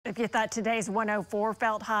If you thought today's 104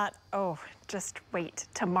 felt hot, oh, just wait.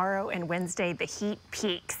 Tomorrow and Wednesday, the heat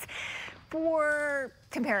peaks. For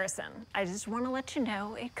comparison, I just want to let you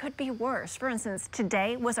know it could be worse. For instance,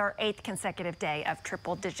 today was our 8th consecutive day of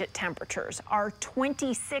triple-digit temperatures, our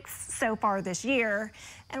 26th so far this year,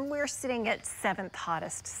 and we're sitting at 7th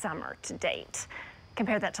hottest summer to date.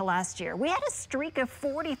 Compare that to last year. We had a streak of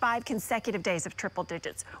 45 consecutive days of triple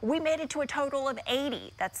digits. We made it to a total of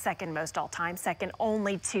 80. That's second most all time, second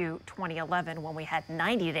only to 2011 when we had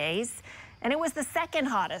 90 days. And it was the second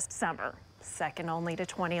hottest summer, second only to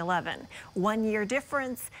 2011. 1 year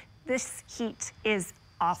difference. This heat is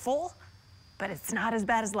awful, but it's not as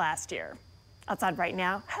bad as last year. Outside right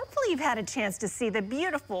now, hopefully you've had a chance to see the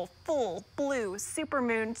beautiful full blue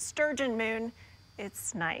supermoon, sturgeon moon.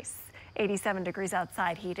 It's nice. 87 degrees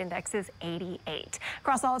outside, heat index is 88.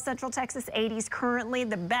 Across all of Central Texas, 80s currently.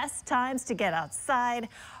 The best times to get outside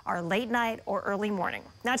are late night or early morning.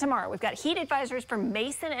 Now tomorrow, we've got heat advisories for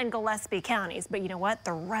Mason and Gillespie counties. But you know what?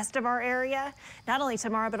 The rest of our area, not only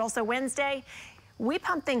tomorrow, but also Wednesday, we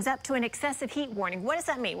pump things up to an excessive heat warning. What does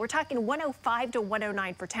that mean? We're talking 105 to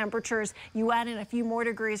 109 for temperatures. You add in a few more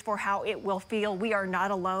degrees for how it will feel. We are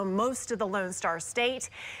not alone. Most of the Lone Star State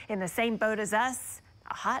in the same boat as us.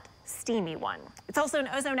 A hot, steamy one. It's also an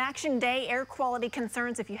ozone action day. Air quality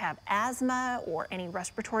concerns if you have asthma or any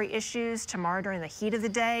respiratory issues tomorrow during the heat of the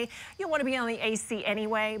day. You'll want to be on the AC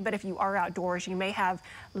anyway, but if you are outdoors, you may have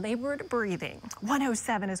labored breathing.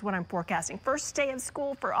 107 is what I'm forecasting. First day of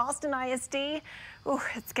school for Austin ISD. Oh,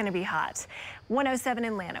 it's going to be hot. 107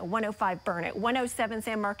 in Llano, 105 Burnett, 107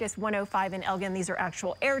 San Marcos, 105 in Elgin. These are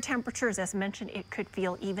actual air temperatures. As mentioned, it could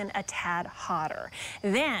feel even a tad hotter.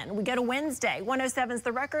 Then we go to Wednesday. 107 is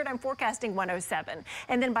the record. I'm forecasting 107.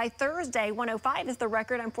 And then by Thursday, 105 is the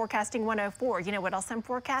record. I'm forecasting 104. You know what else I'm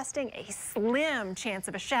forecasting? A slim chance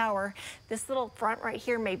of a shower. This little front right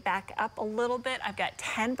here may back up a little bit. I've got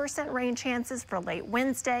 10% rain chances for late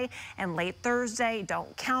Wednesday and late Thursday.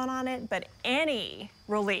 Don't count on it, but any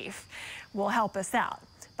relief will help us out.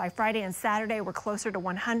 By Friday and Saturday, we're closer to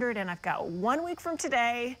 100, and I've got 1 week from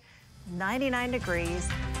today, 99 degrees,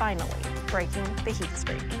 finally breaking the heat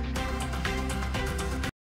streak.